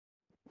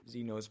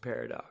ZENO'S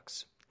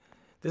Paradox.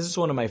 This is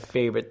one of my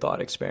favorite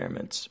thought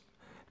experiments.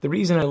 The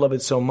reason I love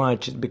it so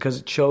much is because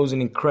it shows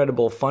an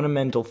incredible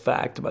fundamental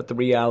fact about the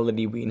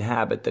reality we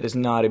inhabit that is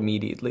not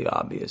immediately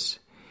obvious.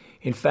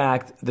 In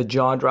fact, the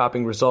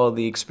jaw-dropping result of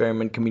the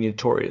experiment can be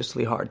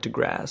notoriously hard to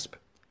grasp.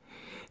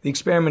 The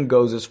experiment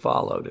goes as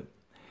followed.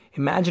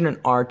 Imagine an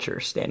archer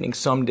standing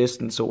some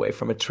distance away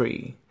from a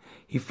tree.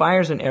 He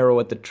fires an arrow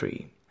at the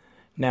tree.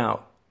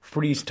 Now,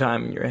 freeze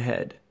time in your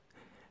head.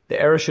 The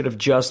arrow should have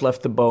just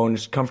left the bow and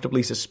is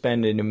comfortably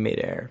suspended in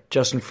midair,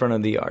 just in front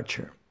of the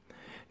archer.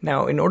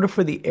 Now, in order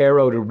for the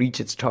arrow to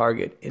reach its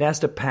target, it has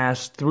to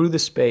pass through the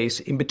space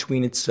in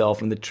between itself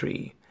and the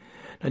tree.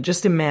 Now,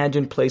 just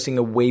imagine placing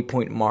a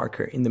waypoint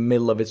marker in the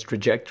middle of its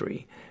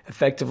trajectory,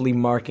 effectively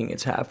marking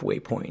its halfway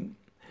point.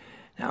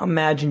 Now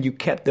imagine you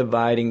kept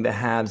dividing the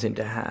halves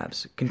into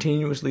halves,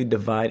 continuously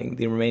dividing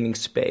the remaining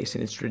space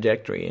in its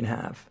trajectory in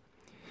half.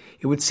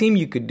 It would seem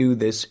you could do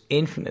this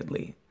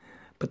infinitely,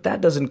 but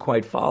that doesn't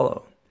quite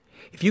follow.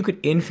 If you could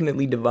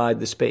infinitely divide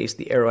the space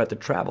the arrow had to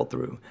travel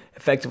through,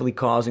 effectively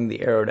causing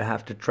the arrow to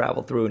have to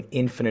travel through an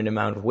infinite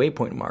amount of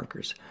waypoint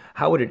markers,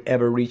 how would it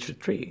ever reach the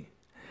tree?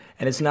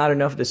 And it's not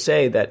enough to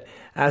say that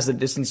as the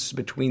distances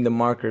between the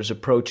markers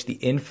approach the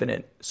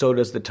infinite, so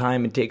does the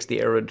time it takes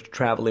the arrow to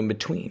travel in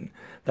between.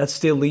 That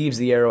still leaves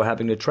the arrow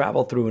having to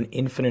travel through an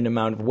infinite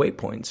amount of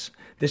waypoints.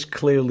 This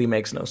clearly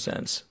makes no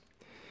sense.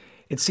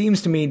 It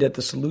seems to me that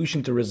the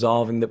solution to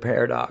resolving the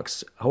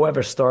paradox,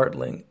 however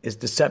startling, is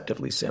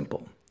deceptively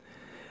simple.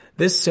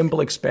 This simple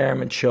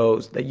experiment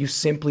shows that you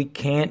simply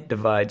can't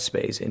divide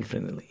space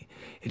infinitely.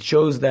 It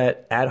shows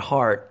that, at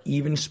heart,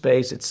 even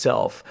space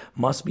itself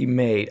must be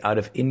made out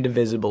of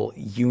indivisible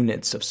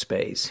units of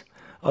space.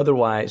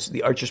 Otherwise,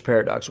 the archer's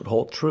paradox would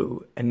hold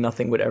true, and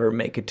nothing would ever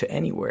make it to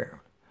anywhere.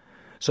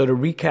 So to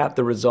recap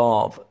the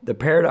resolve, the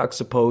paradox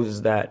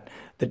supposes that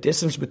the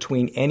distance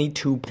between any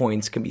 2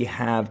 points can be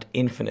halved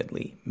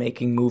infinitely,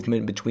 making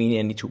movement between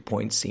any 2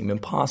 points seem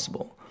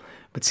impossible.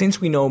 But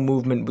since we know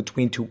movement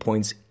between 2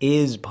 points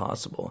is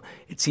possible,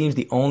 it seems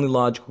the only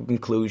logical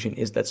conclusion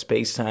is that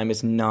space-time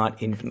is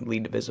not infinitely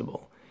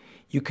divisible.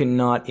 You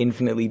cannot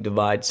infinitely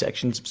divide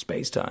sections of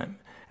space-time.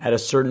 At a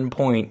certain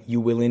point, you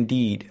will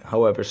indeed,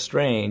 however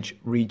strange,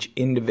 reach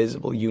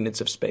indivisible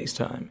units of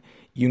space-time,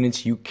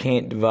 units you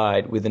can't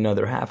divide with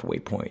another halfway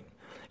point.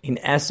 In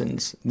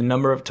essence, the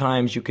number of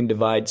times you can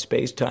divide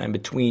space-time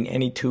between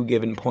any 2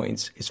 given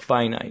points is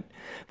finite.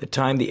 The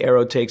time the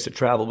arrow takes to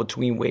travel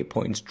between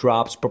waypoints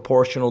drops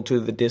proportional to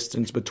the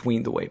distance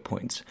between the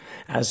waypoints.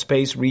 As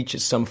space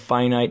reaches some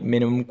finite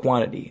minimum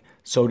quantity,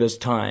 so does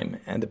time,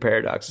 and the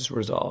paradox is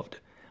resolved.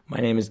 My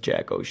name is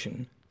Jack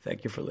Ocean.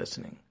 Thank you for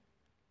listening.